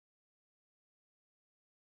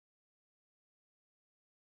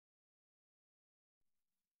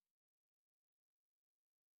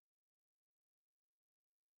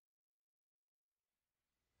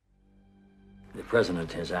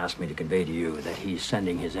President has asked me to convey to you that he's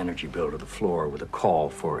sending his energy bill to the floor with a call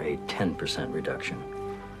for a 10% reduction.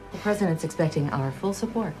 The president's expecting our full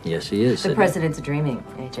support. Yes, he is. The president's dreaming,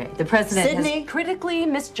 AJ. The president Sydney has critically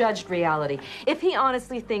misjudged reality. If he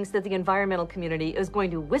honestly thinks that the environmental community is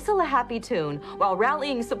going to whistle a happy tune while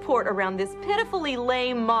rallying support around this pitifully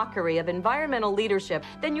lame mockery of environmental leadership,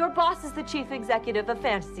 then your boss is the chief executive of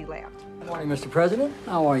Fantasyland. Good morning, Mr. President.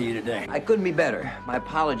 How are you today? I couldn't be better. My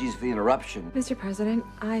apologies for the interruption. Mr. President,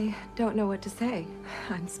 I don't know what to say.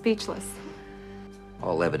 I'm speechless.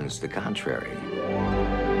 All evidence to the contrary.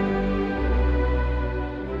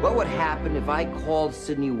 What would happen if I called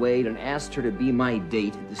Sidney Wade and asked her to be my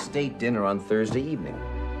date at the state dinner on Thursday evening?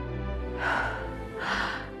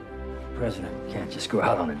 President can't just go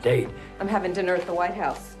out on a date. I'm having dinner at the White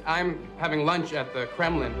House. I'm having lunch at the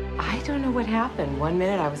Kremlin. I don't know what happened. One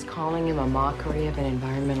minute I was calling him a mockery of an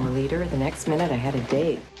environmental leader. The next minute I had a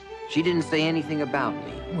date. She didn't say anything about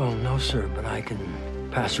me. Well, no, sir, but I can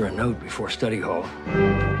pass her a note before study hall.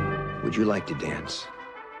 Would you like to dance?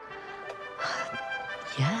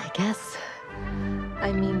 Yeah, I guess.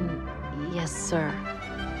 I mean, yes, sir.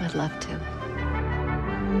 I'd love to.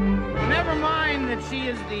 Never mind that she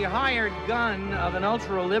is the hired gun of an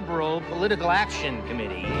ultra-liberal political action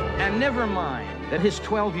committee. And never mind that his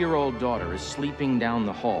 12-year-old daughter is sleeping down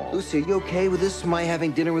the hall. Lucy, are you okay with this, my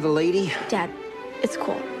having dinner with a lady? Dad, it's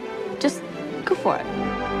cool. Just go for it.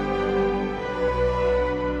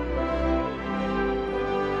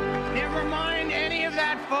 Never mind any of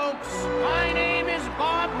that, folks. My name is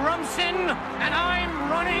Bob Rumson, and I'm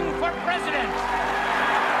running for president.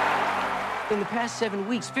 In the past 7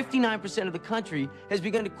 weeks, 59% of the country has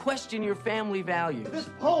begun to question your family values. This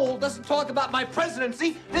poll doesn't talk about my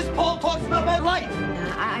presidency. This poll talks about my life.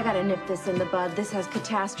 I gotta nip this in the bud. This has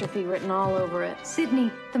catastrophe written all over it.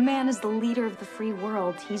 Sydney, the man is the leader of the free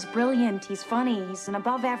world. He's brilliant, he's funny, he's an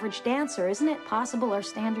above-average dancer. Isn't it possible our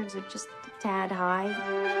standards are just a tad high?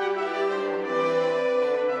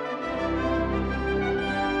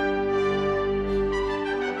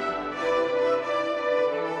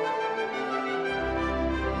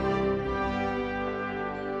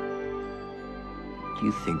 Do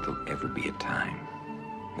you think there'll ever be a time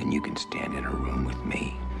when you can stand in a room with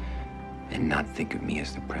me and not think of me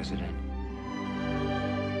as the president?